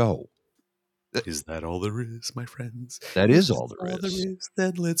to show. Is that all there is, my friends? That is all there is.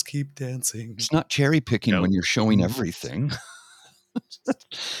 Then let's keep dancing. It's not cherry picking when you're showing everything.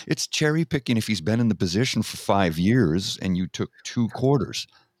 It's cherry picking if he's been in the position for 5 years and you took 2 quarters.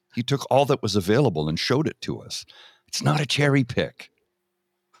 He took all that was available and showed it to us. It's not a cherry pick.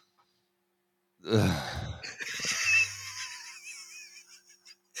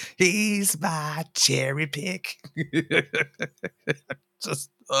 He's my cherry pick.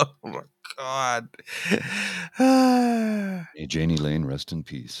 Just, oh my God. Hey, Janie Lane, rest in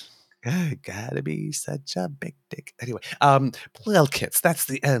peace. Gotta be such a big dick. Anyway, well, kids, that's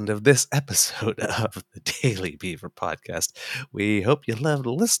the end of this episode of the Daily Beaver podcast. We hope you loved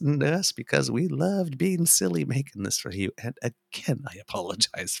listening to us because we loved being silly making this for you. And again, I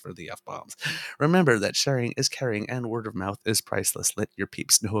apologize for the F-bombs. Remember that sharing is caring and word of mouth is priceless. Let your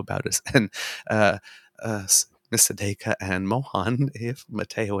peeps know about us. And Miss Sadeka and Mohan. If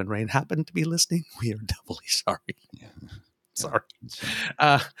Mateo and Rain happen to be listening, we are doubly sorry. Yeah. Sorry. It's,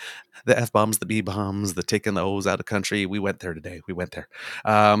 The F-bombs, the B-bombs, the taking the O's out of country. We went there today. We went there.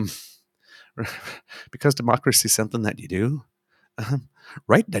 Um, because democracy is something that you do.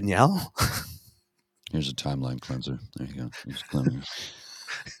 Right, Danielle? here's a timeline cleanser. There you go. Here's cleansing.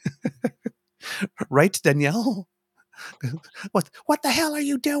 Right, Danielle? What the hell are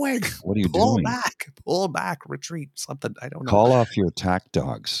you doing? What are you Pull doing? back, retreat, something. I don't know. Call off your attack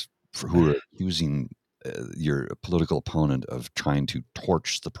dogs for who are accusing your political opponent of trying to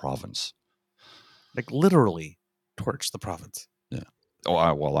torch the province. Like literally torch the province. Yeah.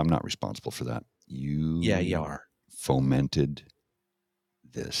 Oh, well, I'm not responsible for that. Yeah, you are. Fomented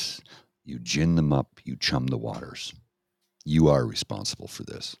this. You gin them up. You chum the waters. You are responsible for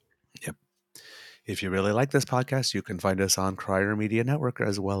this. Yep. If you really like this podcast, you can find us on Crier Media Network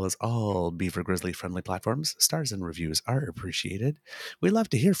as well as all Beaver Grizzly friendly platforms. Stars and reviews are appreciated. We love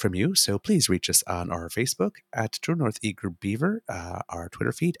to hear from you, so please reach us on our Facebook at True North Eager Beaver, our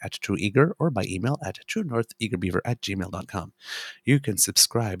Twitter feed at True Eager, or by email at truenortheagerbeaver@gmail.com. You can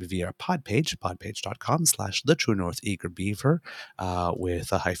subscribe via our pod page, podpage.com/the True North Eager Beaver,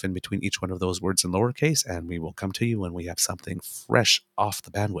 with a hyphen between each one of those words in lowercase, and we will come to you when we have something fresh off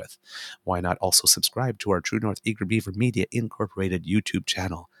the bandwidth. Why not also subscribe to our True North Eager Beaver Media Incorporated YouTube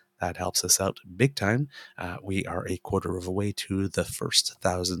channel? That helps us out big time. We are a quarter of a way to the first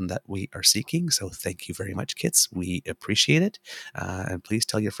 1,000 that we are seeking. So thank you very much, kits. We appreciate it. And please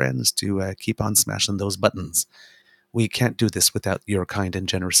tell your friends to keep on smashing those buttons. We can't do this without your kind and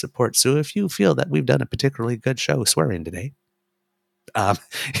generous support. So if you feel that we've done a particularly good show swearing today, um,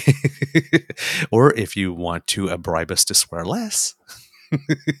 or if you want to bribe us to swear less,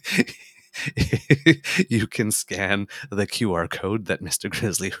 you can scan the QR code that Mr.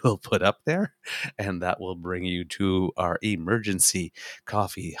 Grizzly will put up there, and that will bring you to our emergency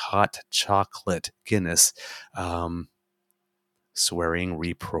coffee, hot chocolate, Guinness, swearing,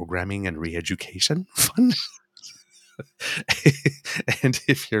 reprogramming, and re-education fund. And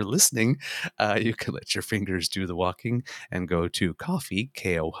if you're listening, you can let your fingers do the walking and go to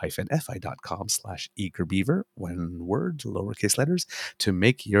ko-fi.com/eagerbeaver, one word, lowercase letters, to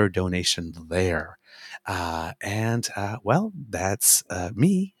make your donation there. Well, that's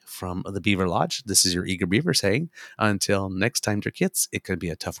me from the Beaver Lodge. This is your Eager Beaver saying, until next time, dear kids, it could be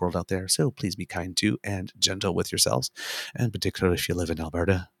a tough world out there, so please be kind to and gentle with yourselves, and particularly if you live in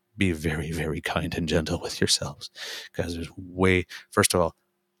Alberta, be very, very kind and gentle with yourselves, because first of all,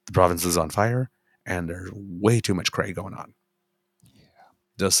 the province is on fire and there's way too much cray going on. Yeah.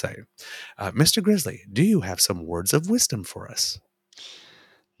 Just saying. Mr. Grizzly, do you have some words of wisdom for us?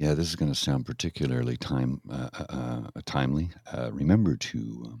 Yeah, this is going to sound particularly timely. Remember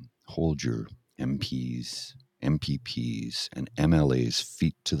to hold your MPs, MPPs, and MLAs'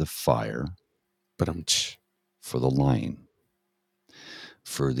 feet to the fire for the lying,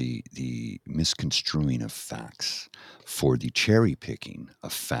 for the misconstruing of facts, for the cherry picking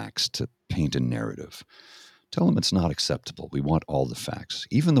of facts to paint a narrative. Tell them it's not acceptable. We want all the facts,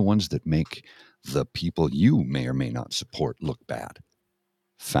 even the ones that make the people you may or may not support look bad.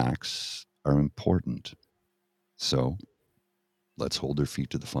 Facts are important. So let's hold their feet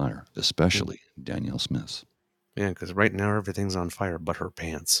to the fire, especially Danielle Smith's. Yeah, because right now everything's on fire but her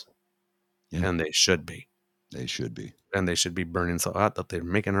pants. Yeah. And they should be. They should be. And they should be burning so hot that they're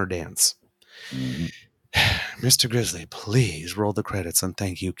making her dance. Mm-hmm. Mr. Grizzly, please roll the credits, and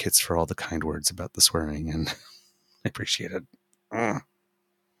thank you, kits, for all the kind words about the swearing, and I appreciate it.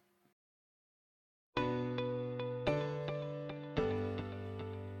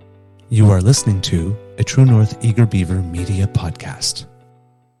 You are listening to a True North Eager Beaver Media Podcast.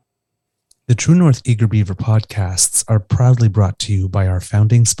 The True North Eager Beaver podcasts are proudly brought to you by our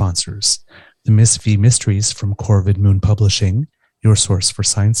founding sponsors, the Miss V Mysteries from Corvid Moon Publishing, your source for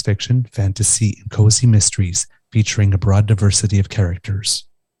science fiction, fantasy, and cozy mysteries featuring a broad diversity of characters.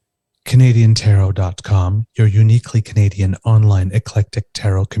 CanadianTarot.com, your uniquely Canadian online eclectic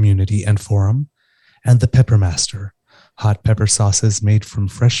tarot community and forum, and The Peppermaster, hot pepper sauces made from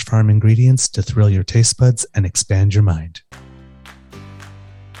fresh farm ingredients to thrill your taste buds and expand your mind.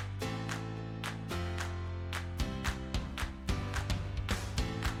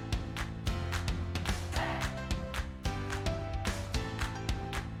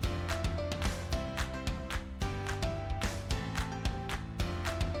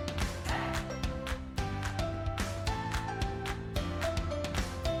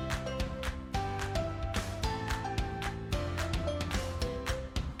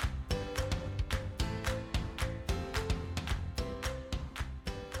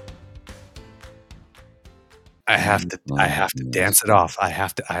 I have to dance it off. I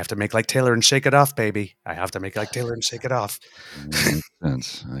have to make like Taylor and shake it off, baby. I have to make like Taylor and shake it off. That makes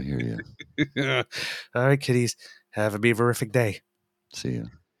sense. I hear you. All right, kiddies. Have a beaverific day. See ya.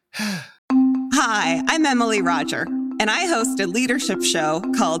 Hi, I'm Emily Roger, and I host a leadership show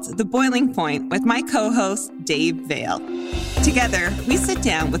called The Boiling Point with my co-host, Dave Vale. Together, we sit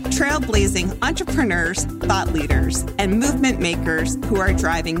down with trailblazing entrepreneurs, thought leaders, and movement makers who are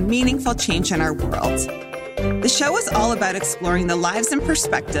driving meaningful change in our world. The show is all about exploring the lives and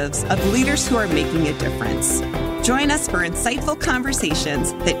perspectives of leaders who are making a difference. Join us for insightful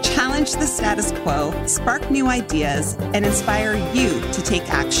conversations that challenge the status quo, spark new ideas, and inspire you to take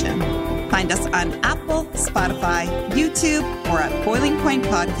action. Find us on Apple, Spotify, YouTube, or at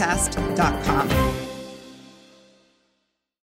boilingpointpodcast.com.